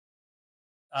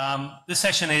This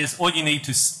session is all you need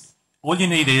is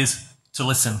to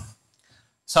listen.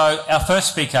 So our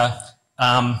first speaker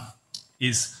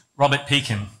is Robert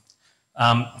Pekin.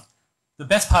 The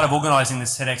best part of organising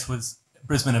this TEDx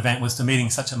Brisbane event was to meeting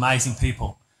such amazing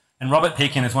people, and Robert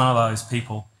Pekin is one of those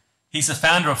people. He's the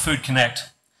founder of Food Connect,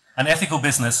 an ethical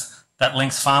business that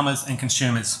links farmers and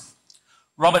consumers.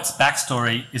 Robert's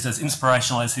backstory is as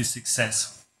inspirational as his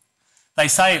success. They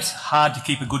say it's hard to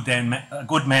keep a good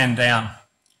man down.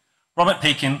 Robert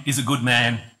Pekin is a good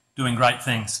man doing great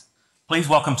things. Please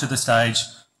welcome to the stage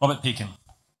Robert Pekin.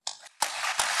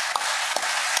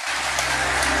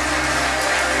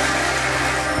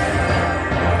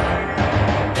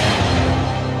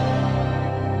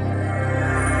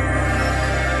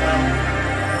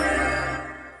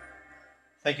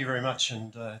 Thank you very much,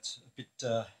 and it's a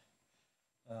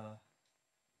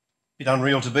bit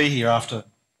unreal to be here after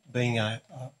being a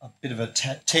bit of a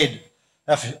TED,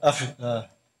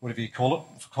 whatever you call it,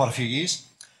 for quite a few years.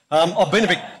 I've been a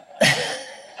bit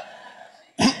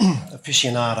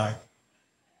aficionado.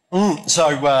 And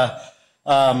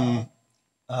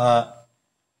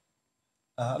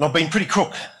I've been pretty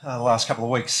crook the last couple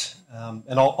of weeks,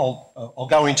 and I'll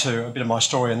go into a bit of my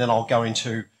story, and then I'll go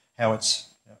into how it's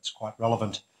quite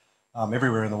relevant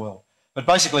everywhere in the world. But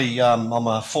basically, I'm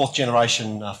a fourth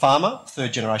generation farmer,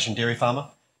 third generation dairy farmer,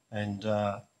 and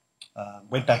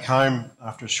went back home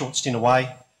after a short stint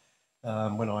away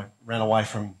when I ran away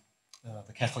from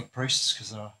the Catholic priests because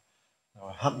they were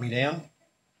hunting me down.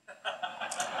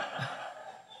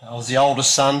 I was the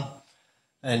oldest son,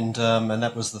 and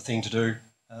that was the thing to do.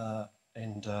 A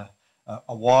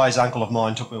wise uncle of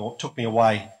mine took me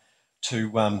away to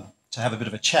have a bit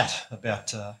of a chat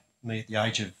about me at the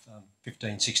age of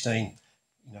 15, 16,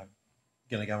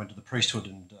 going to go into the priesthood,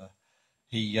 and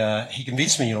he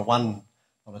convinced me, on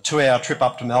a 2-hour trip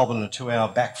up to Melbourne and a 2-hour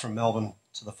back from Melbourne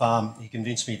to the farm, he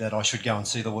convinced me that I should go and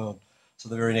see the world. So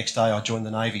the very next day I joined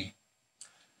the Navy,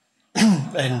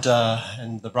 and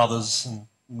the brothers and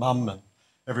mum and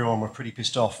everyone were pretty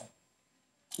pissed off.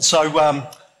 So,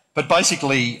 but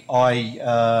basically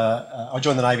I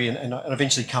joined the Navy and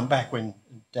eventually come back when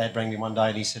Dad rang me one day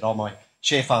and he said, "Oh, my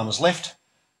share farmer's left.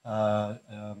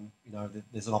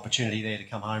 There's an opportunity there to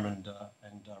come home and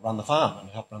run the farm and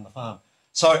help run the farm."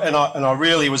 So, and I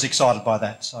really was excited by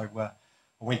that. So I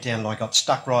went down and I got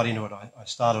stuck right into it. I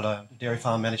started a dairy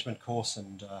farm management course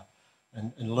and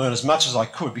learn as much as I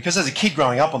could, because as a kid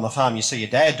growing up on the farm, you see your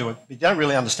dad do it, but you don't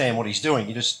really understand what he's doing.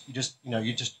 You just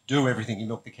do everything. You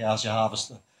milk the cows, you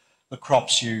harvest the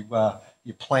crops, you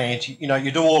plant,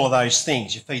 you do all of those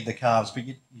things. You feed the calves, but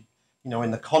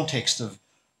in the context of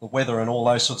the weather and all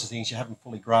those sorts of things, you haven't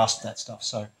fully grasped that stuff.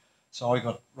 So I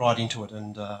got right into it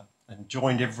and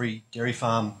joined every dairy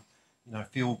farm,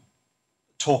 field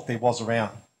talk there was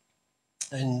around.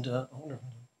 And I wonder if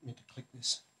I meant to click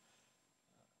this.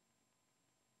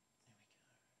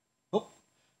 Oh,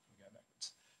 we go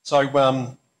backwards. So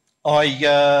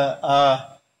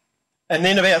and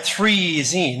then about 3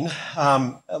 years in,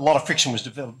 a lot of friction was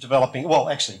developing. Well,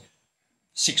 actually,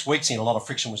 6 weeks in, a lot of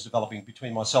friction was developing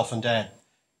between myself and Dad.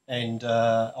 And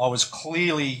I was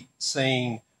clearly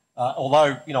seeing,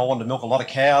 although I wanted to milk a lot of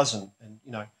cows and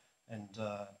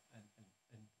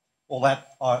all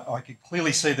that, I could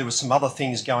clearly see there was some other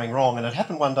things going wrong. And it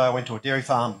happened one day. I went to a dairy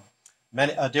farm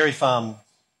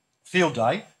field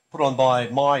day put on by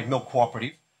my milk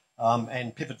cooperative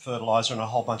and Pivot Fertiliser and a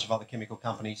whole bunch of other chemical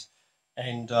companies.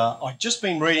 And I'd just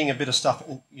been reading a bit of stuff,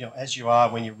 as you are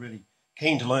when you're really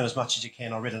keen to learn as much as you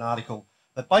can. I read an article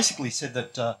that basically said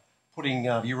that putting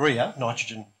urea,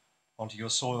 nitrogen, onto your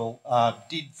soil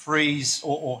did freeze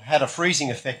or had a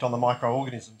freezing effect on the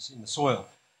microorganisms in the soil.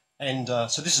 And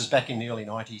so this is back in the early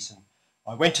 90s, and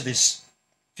I went to this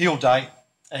field day,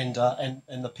 and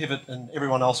the Pivot and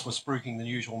everyone else was spruiking the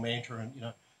usual mantra,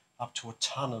 and up to a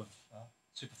tonne of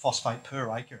superphosphate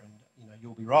per acre, and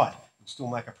you'll be right, you'll still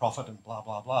make a profit, and blah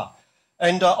blah blah.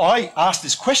 And I asked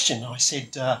this question. I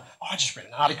said, I just read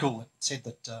an article that said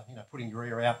that putting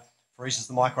urea out freezes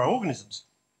the microorganisms,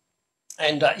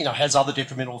 and has other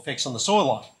detrimental effects on the soil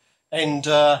life. And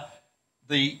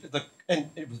and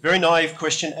it was a very naive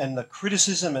question, and the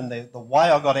criticism and the way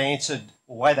I got answered,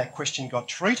 the way that question got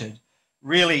treated,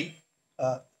 really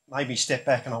made me step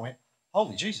back, and I went,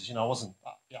 "Holy Jesus!" I wasn't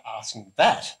asking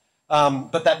that,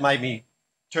 but that made me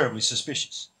terribly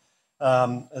suspicious.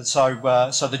 And so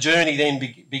the journey then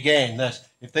began. That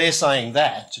if they're saying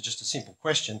that to just a simple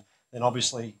question, then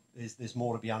obviously there's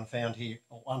more to be unfound here,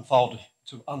 or unfold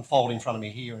in front of me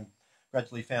here, and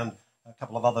gradually found a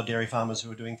couple of other dairy farmers who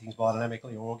were doing things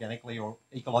biodynamically or organically or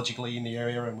ecologically in the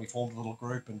area, and we formed a little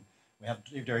group, and we have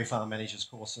a dairy farm managers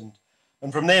course, and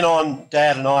And from then on,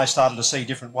 Dad and I started to see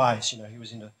different ways. You know, he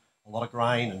was into a lot of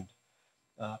grain and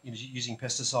using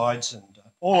pesticides and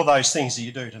all of those things that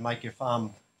you do to make your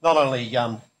farm not only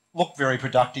look very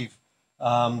productive,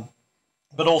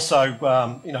 but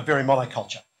also, you know, very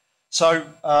monoculture. So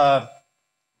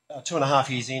 2.5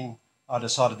 years in, I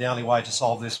decided the only way to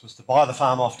solve this was to buy the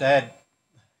farm off Dad,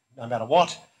 no matter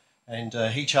what. And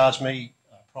he charged me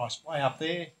a price way up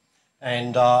there.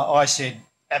 And I said,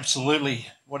 absolutely,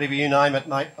 whatever you name it,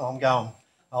 mate, I'm going.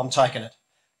 I'm taking it.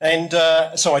 And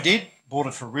so I did, bought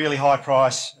it for a really high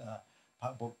price.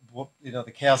 Bought, you know,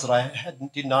 the cows that I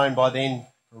didn't own by then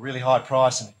for a really high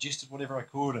price, and adjusted whatever I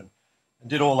could, and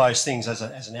did all those things as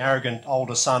an arrogant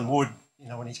older son would, you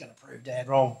know, when he's going to prove Dad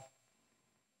wrong.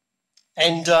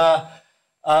 And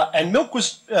milk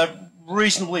was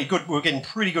reasonably good. We were getting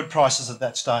pretty good prices at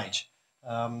that stage.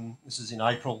 This is in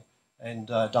April, and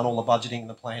done all the budgeting and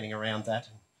the planning around that.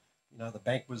 And, you know, the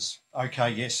bank was okay.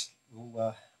 Yes,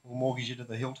 we'll mortgage you to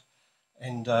the hilt,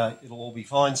 and it'll all be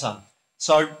fine, son.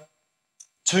 So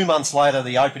 2 months later,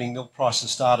 the opening milk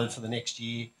prices started for the next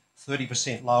year,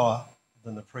 30% lower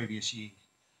than the previous year,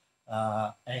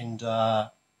 and I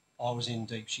was in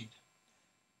deep shit.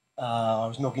 I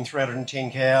was milking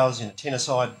 310 cows in a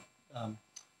ten-a-side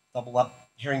double up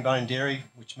herringbone dairy,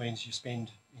 which means you spend,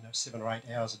 you know, 7 or 8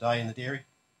 hours a day in the dairy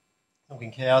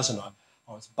milking cows, and I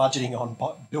was budgeting on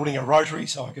building a rotary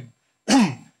so I could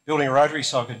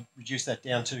reduce that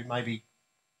down to maybe,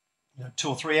 you know, 2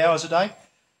 or 3 hours a day,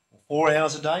 or 4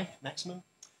 hours a day maximum.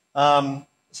 So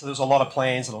there was a lot of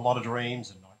plans and a lot of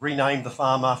dreams, and I renamed the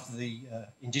farm after the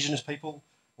Indigenous people,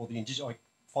 or I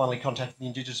finally contacted the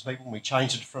Indigenous people, and we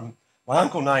changed it from, my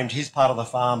uncle named his part of the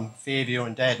farm Fairview,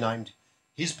 and Dad named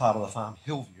his part of the farm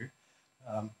Hillview.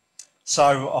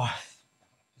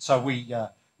 So we,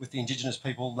 with the Indigenous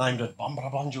people, named it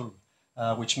Bambarablanjuru,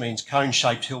 which means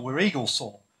cone-shaped hill where eagles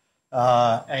soar.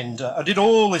 And I did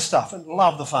all this stuff and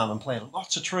loved the farm and planted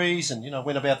lots of trees, and, you know,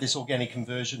 went about this organic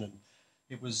conversion, and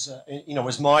it was, you know, it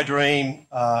was my dream.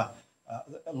 A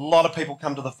lot of people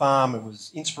come to the farm. It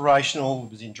was inspirational.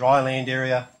 It was in dry land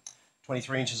area,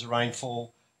 23 inches of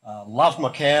rainfall. Loved my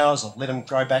cows. I let them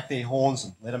grow back their horns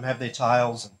and let them have their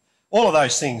tails, and all of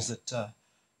those things that,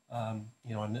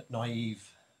 you know, a naive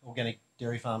organic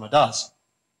dairy farmer does.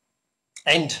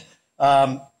 And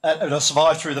I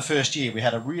survived through the first year. We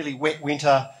had a really wet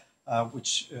winter,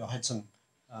 which I had some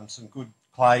good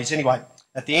clays. Anyway,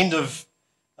 at the end of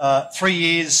 3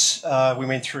 years, we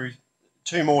went through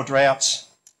 2 more droughts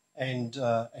and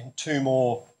 2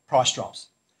 more price drops.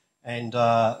 And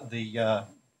I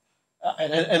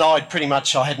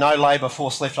had no labour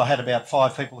force left. I had about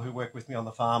 5 people who worked with me on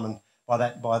the farm, and by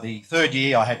the 3rd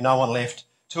year, I had no one left.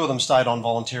 2 of them stayed on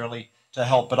voluntarily to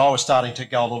help, but I was starting to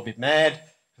go a little bit mad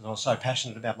because I was so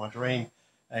passionate about my dream,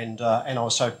 and I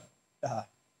was so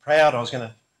proud. I was going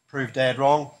to prove Dad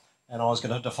wrong, and I was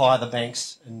going to defy the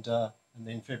banks. And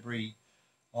then February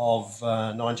of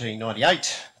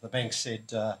 1998, the bank said,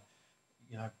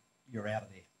 you know, you're out of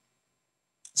there.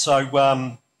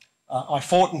 So I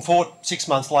fought and fought. 6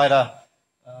 months later,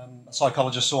 a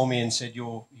psychologist saw me and said,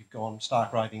 you've gone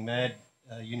stark raving mad.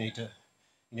 You need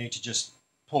to just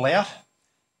pull out.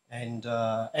 And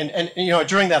you know,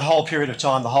 during that whole period of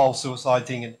time, the whole suicide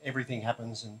thing and everything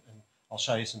happens, and I'll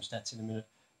show you some stats in a minute.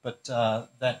 But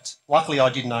that, luckily, I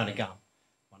didn't own a gun.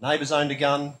 My neighbours owned a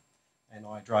gun, and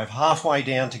I drove halfway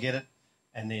down to get it,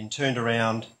 and then turned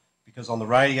around because on the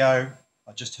radio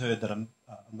I just heard that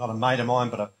not a mate of mine,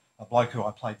 but a bloke who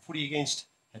I played footy against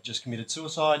had just committed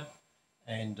suicide,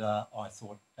 and I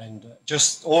thought, and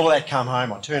just all of that come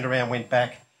home. I turned around, went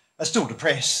back. I was still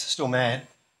depressed, still mad,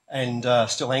 and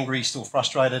still angry, still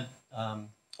frustrated.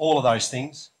 All of those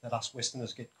things that us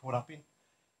Westerners get caught up in.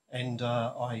 And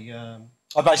I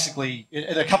basically,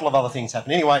 and a couple of other things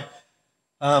happened. Anyway,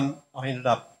 I ended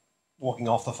up walking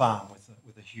off the farm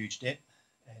with a huge debt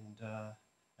and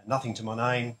nothing to my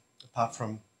name apart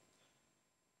from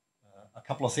a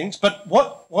couple of things. But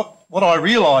what I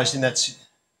realised in that...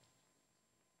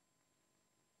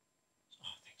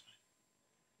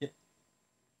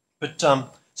 But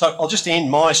so I'll just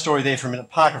end my story there for a minute,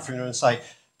 park it for a minute, and say,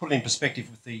 put it in perspective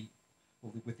with the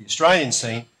Australian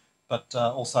scene, but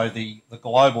also the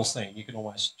global scene. You can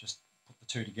almost just put the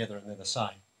two together and they're the same.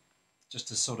 Just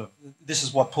to sort of, this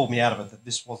is what pulled me out of it,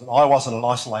 that I wasn't an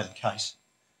isolated case.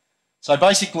 So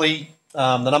basically,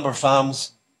 the number of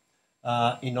farms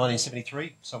in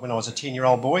 1973, so when I was a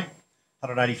 10-year-old boy,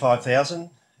 185,000,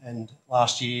 and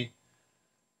last year,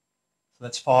 so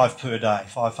that's 5 per day.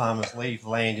 5 farmers leave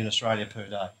land in Australia per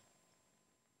day.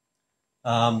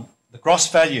 The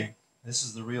gross value, this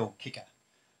is the real kicker.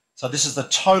 So this is the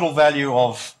total value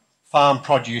of farm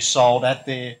produce sold at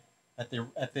their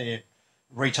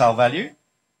retail value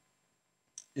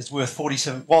was worth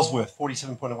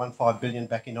 47.15 billion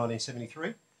back in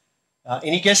 1973.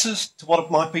 Any guesses to what it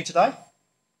might be today?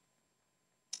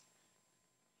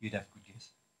 You'd have a good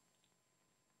guess.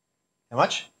 How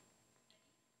much?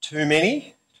 Too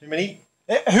many? Too many?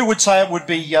 Who would say it would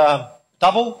be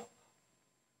double?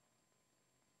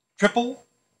 Triple?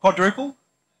 Quadruple?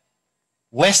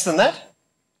 Less than that?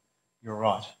 You're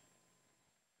right.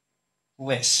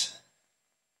 Less.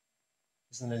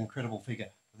 Isn't it an incredible figure?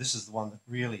 This is the one that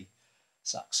really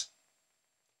sucks.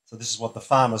 So this is what the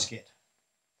farmers get.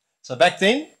 So back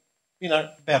then, you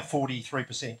know, about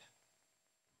 43%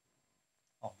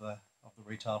 of the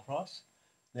retail price.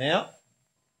 Now,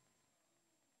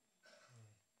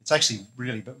 it's actually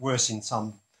really worse in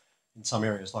some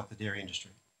areas like the dairy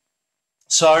industry.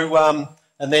 So,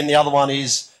 and then the other one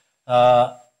is,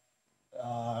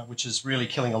 which is really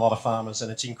killing a lot of farmers, and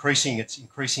it's increasing at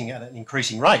an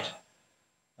increasing rate.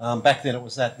 Back then it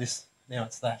was that, now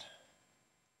it's that.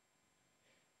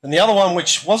 And the other one,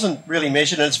 which wasn't really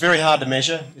measured, and it's very hard to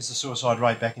measure, is the suicide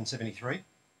rate back in '73,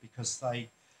 because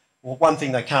one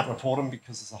thing, they can't report them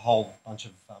because there's a whole bunch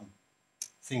of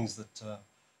things that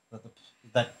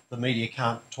the media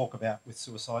can't talk about with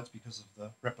suicides because of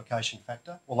the replication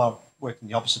factor. Although it worked in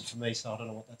the opposite for me, so I don't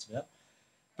know what that's about.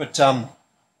 But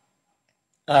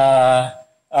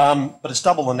it's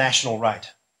double the national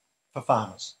rate for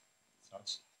farmers, so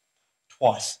it's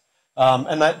twice.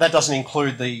 And that doesn't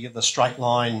include the straight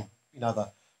line, you know,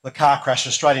 the car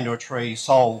crashes straight into a tree,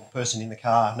 sole person in the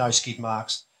car, no skid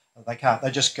marks.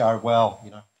 They just go, well, you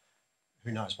know,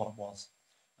 who knows what it was.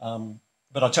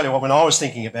 But I tell you what, when I was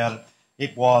thinking about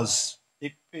it,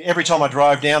 every time I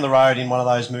drove down the road in one of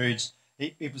those moods,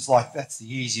 it was like, that's the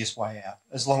easiest way out.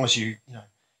 As long as you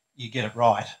get it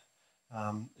right.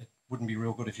 It wouldn't be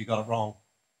real good if you got it wrong.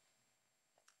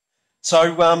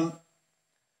 So,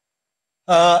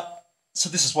 so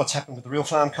this is what's happened with the real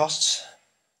farm costs.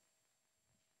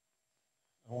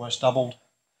 Almost doubled.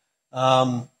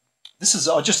 I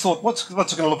just thought, what's it going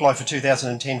to look like for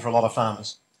 2010 for a lot of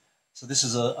farmers? So this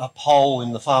is a poll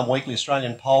in the Farm Weekly,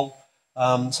 Australian poll.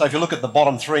 So if you look at the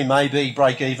bottom three, maybe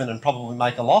break even and probably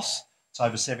make a loss. It's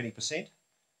over 70%. You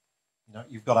know,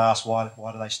 you've got to ask why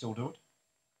do they still do it?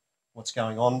 What's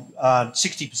going on?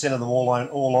 60% of them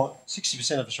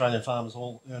 60% of Australian farmers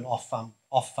all earn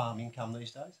off-farm income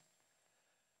these days.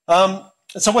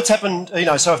 So what's happened? You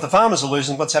know, so if the farmers are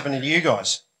losing, what's happening to you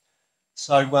guys?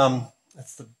 So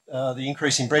that's the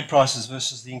increase in bread prices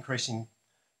versus the increase in.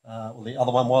 Well, the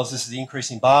other one this is the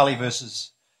increase in barley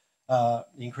versus the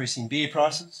increase in beer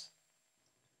prices.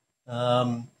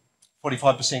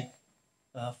 45%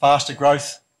 faster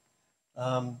growth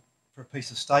for a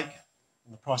piece of steak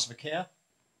than the price of a cow.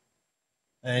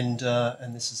 And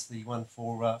this is the one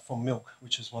for milk,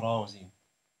 which is what I was in.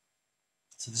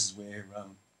 So this is where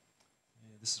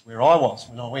I was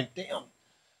when I went down.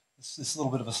 This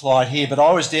little bit of a slide here, but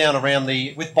I was down around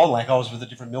with Bonlac. I was with a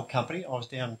different milk company. I was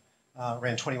down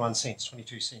around 21 cents,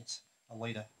 22 cents a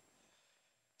litre.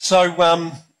 So,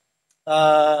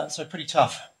 so pretty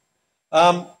tough.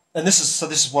 And this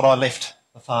is what I left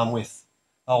the farm with.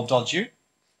 Old Dodge Ute,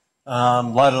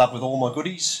 loaded up with all my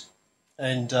goodies.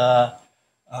 And but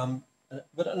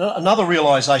another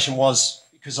realisation was,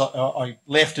 because I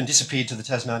left and disappeared to the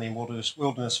Tasmanian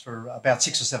wilderness for about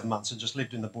 6 or 7 months and just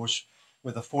lived in the bush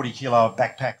with a 40-kilo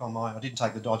backpack on I didn't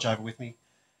take the Dodge over with me,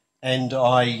 and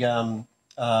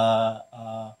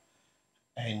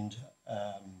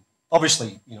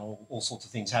obviously, you know, all sorts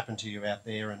of thing happened to you out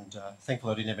there, and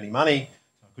thankfully I didn't have any money,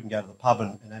 so I couldn't go to the pub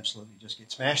and absolutely just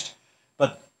get smashed.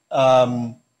 But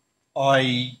I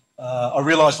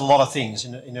realised a lot of things.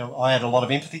 You know, I had a lot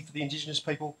of empathy for the Indigenous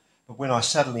people, but when I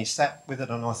suddenly sat with it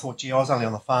and I thought, gee, I was only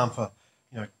on the farm for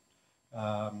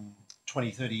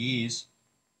 20, 30 years,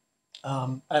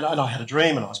 and I had a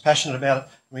dream and I was passionate about it.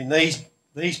 I mean,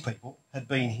 these people had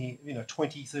been here,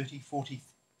 20, 30, 40,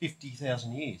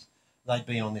 50,000 years. They'd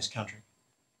been on this country.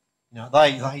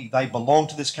 They belonged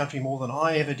to this country more than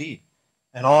I ever did,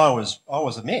 and I was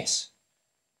a mess.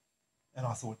 And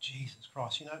I thought, Jesus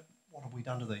Christ, what have we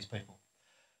done to these people?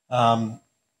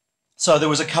 So there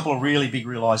was a couple of really big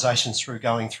realisations through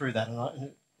going through that,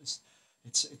 and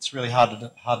it's really hard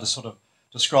to sort of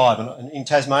describe. And in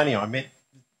Tasmania, I met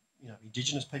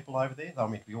Indigenous people over there. They were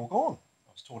meant to be all gone.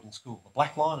 I was taught in school. The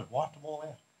Black Line had wiped them all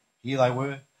out. Here they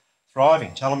were,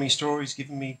 thriving, telling me stories,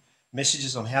 giving me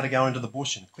messages on how to go into the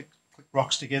bush and click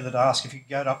rocks together to ask if you could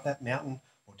go up that mountain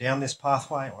or down this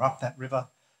pathway or up that river.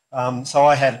 So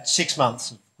I had 6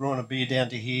 months of growing a beard down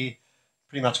to here,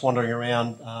 pretty much wandering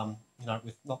around,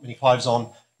 with not many clothes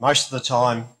on, most of the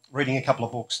time reading a couple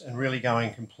of books and really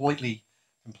going completely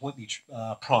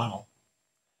primal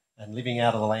and living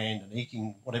out of the land and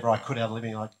eating whatever I could out of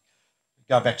living. I'd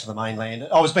go back to the mainland.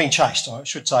 I was being chased. I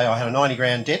should say I had a 90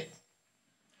 grand debt.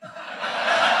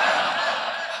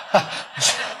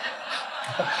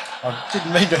 I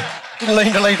didn't mean to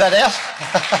leave that out.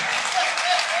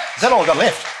 Is that all I've got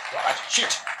left? Right,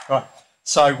 shit. Right.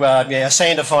 So, yeah,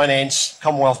 Sander Finance,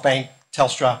 Commonwealth Bank,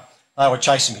 Telstra, they were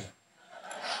chasing me.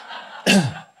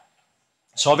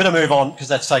 So I better move on because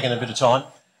that's taken a bit of time.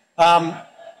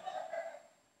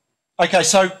 Okay,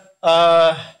 so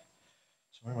where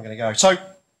am I going to go? So,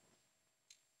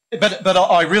 but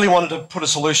I really wanted to put a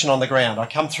solution on the ground. I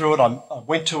come through it. I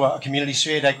went to a community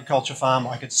shared agriculture farm.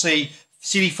 I could see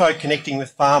city folk connecting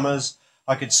with farmers.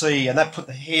 I could see, and that put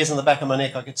the hairs on the back of my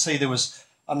neck. I could see there was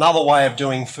another way of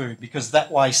doing food because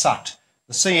that way sucked.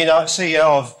 The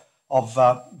CEO of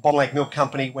Bottle Neck Milk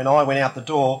Company, when I went out the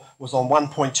door, was on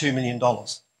 $1.2 million.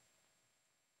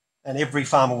 And every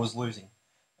farmer was losing.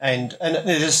 And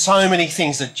there's so many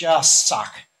things that just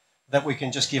suck that we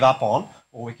can just give up on,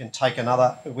 or we can take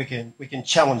another, we can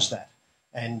challenge that.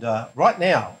 And right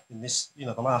now, in this,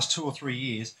 the last 2 or 3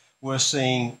 years, we're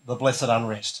seeing the blessed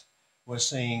unrest. We're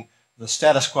seeing the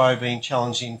status quo being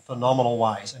challenged in phenomenal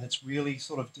ways. And it's really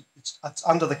sort of, it's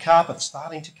under the carpet,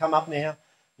 starting to come up now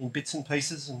in bits and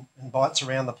pieces and bites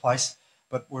around the place.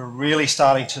 But we're really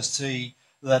starting to see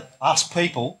that us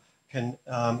people can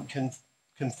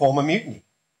form a mutiny.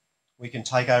 We can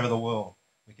take over the world.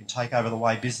 We can take over the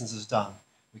way business is done.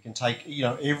 We can take,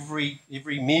 every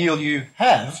meal you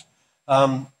have,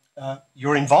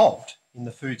 you're involved in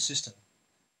the food system.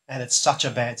 And it's such a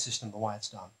bad system the way it's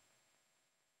done.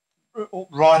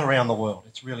 Right around the world,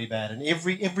 it's really bad. And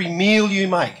every meal you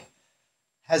make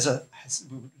has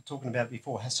we were talking about it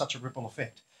before, has such a ripple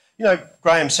effect.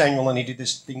 Graham Samuel, and he did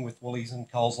this thing with Woolies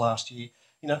and Coles last year.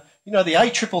 The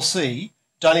ACCC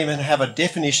don't even have a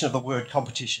definition of the word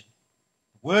competition.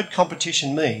 The word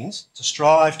competition means to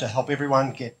strive to help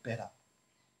everyone get better.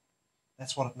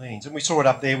 That's what it means. And we saw it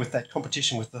up there with that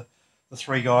competition with the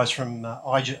 3 guys from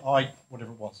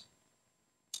whatever it was.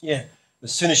 Yeah,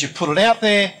 as soon as you put it out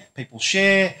there, people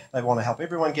share, they want to help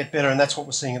everyone get better, and that's what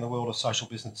we're seeing in the world of social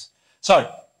business. So,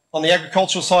 on the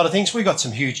agricultural side of things, we've got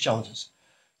some huge challenges.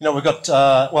 We've got,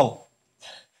 the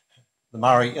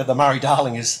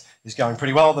Murray-Darling is going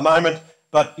pretty well at the moment,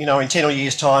 but, in 10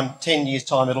 years' time,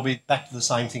 it'll be back to the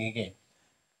same thing again.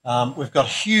 We've got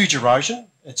huge erosion.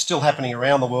 It's still happening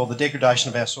around the world. The degradation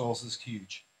of our soils is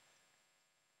huge.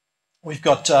 We've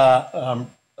got a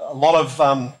lot of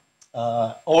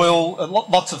oil,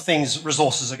 lots of things,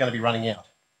 resources are going to be running out.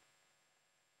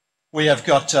 We have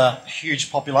got a huge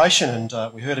population,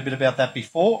 and we heard a bit about that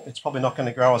before. It's probably not going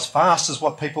to grow as fast as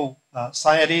what people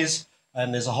say it is,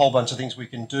 and there's a whole bunch of things we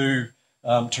can do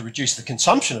to reduce the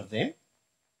consumption of them.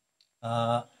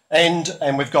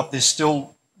 And we've got this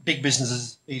still big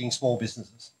businesses eating small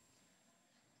businesses.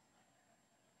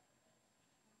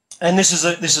 And this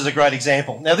is a great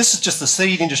example. Now, this is just the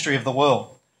seed industry of the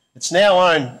world. It's now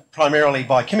owned primarily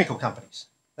by chemical companies.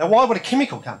 Now, why would a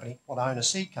chemical company want to own a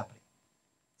seed company?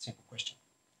 Simple question.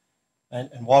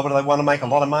 And why would they want to make a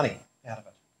lot of money out of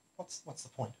it? What's the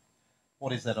point?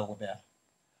 What is that all about?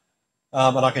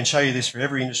 And I can show you this for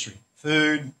every industry.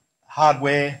 Food,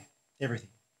 hardware, everything.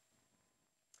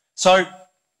 So,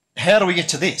 how do we get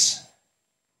to this?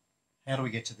 How do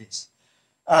we get to this?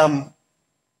 Well,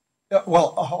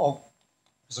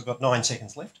 because I've got 9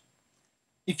 seconds left.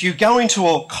 If you go into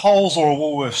a Coles or a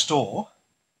Woolworths store,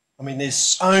 there's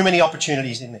so many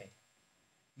opportunities in there.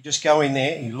 You just go in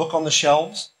there and you look on the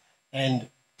shelves and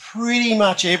pretty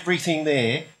much everything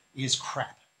there is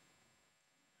crap.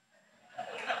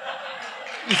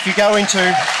 If you go into...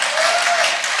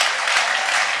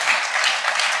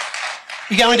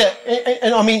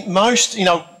 most,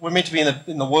 we're meant to be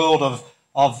in the world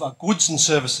of goods and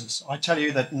services. I tell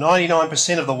you that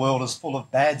 99% of the world is full of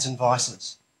bads and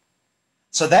vices.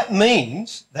 So that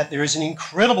means that there is an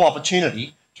incredible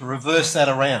opportunity to reverse that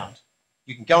around.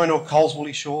 You can go into a Coles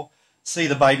Woolly store, see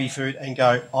the baby food and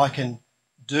go, I can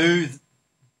do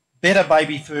better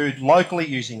baby food locally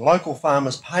using local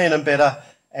farmers, paying them better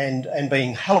and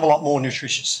being a hell of a lot more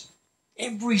nutritious.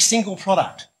 Every single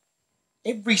product.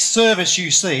 Every service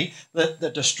you see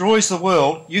that destroys the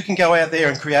world, you can go out there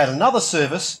and create another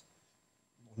service,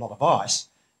 not a vice,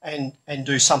 and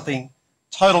do something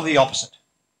totally opposite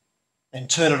and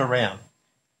turn it around.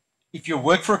 If you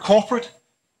work for a corporate,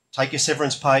 take your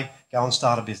severance pay, go and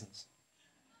start a business.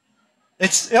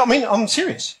 I'm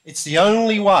serious. It's the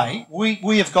only way.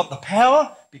 We have got the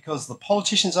power because the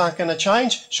politicians aren't going to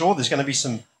change. Sure, there's going to be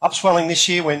some upswelling this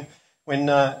year when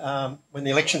when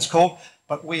the election's called,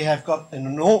 but we have got an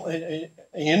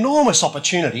enormous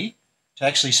opportunity to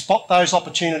actually spot those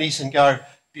opportunities and go,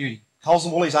 beauty. Coles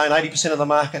and Woolies own 80% of the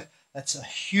market. That's a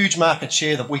huge market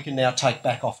share that we can now take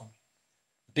back off them.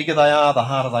 The bigger they are, the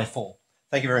harder they fall.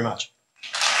 Thank you very much.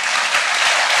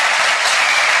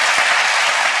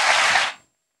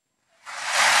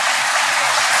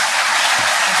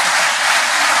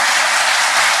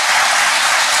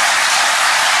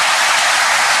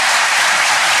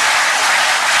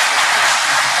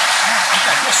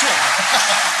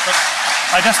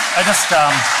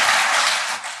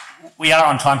 We are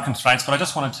on time constraints, but I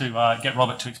just wanted to get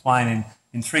Robert to explain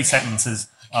in 3 sentences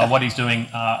what he's doing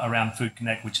around Food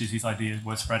Connect, which is his idea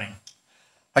worth spreading.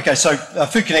 Okay, so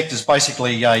Food Connect is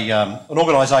basically an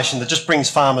organisation that just brings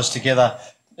farmers together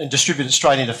and distribute it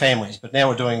straight into families, but now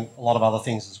we're doing a lot of other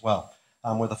things as well.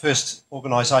 We're the first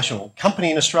organisation or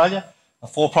company in Australia, a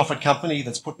for-profit company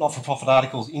that's put not-for-profit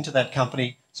articles into that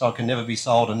company so it can never be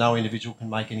sold and no individual can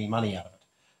make any money out of it.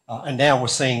 And now we're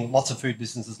seeing lots of food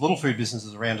businesses, little food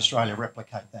businesses around Australia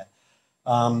replicate that.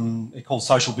 They're called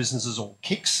social businesses or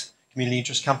KICs, community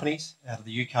interest companies, out of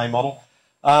the UK model.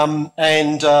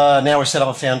 Now we've set up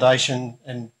a foundation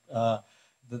and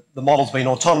the model's been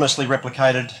autonomously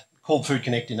replicated, called Food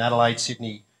Connect in Adelaide,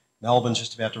 Sydney, Melbourne's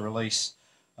just about to release.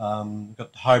 We've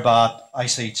got Hobart,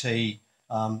 ACT,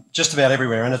 just about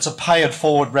everywhere. And it's a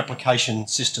pay-it-forward replication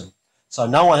system. So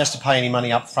no one has to pay any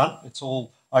money up front. It's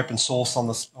all open source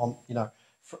and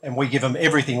we give them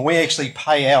everything. We actually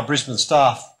pay our Brisbane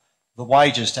staff the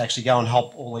wages to actually go and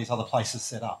help all these other places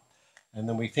set up. And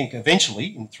then we think eventually,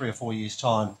 in 3 or 4 years'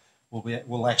 time,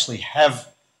 we'll actually have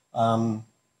the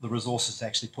resources to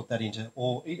actually put that into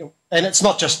all. And it's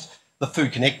not just the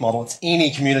Food Connect model, it's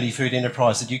any community food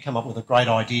enterprise that you come up with a great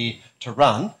idea to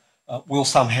run, will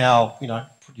somehow,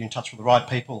 put you in touch with the right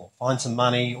people or find some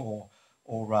money or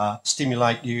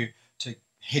stimulate you to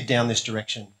head down this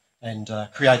direction and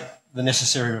create the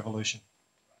necessary revolution.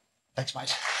 Thanks,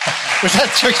 mate. Was that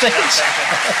 3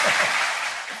 seconds?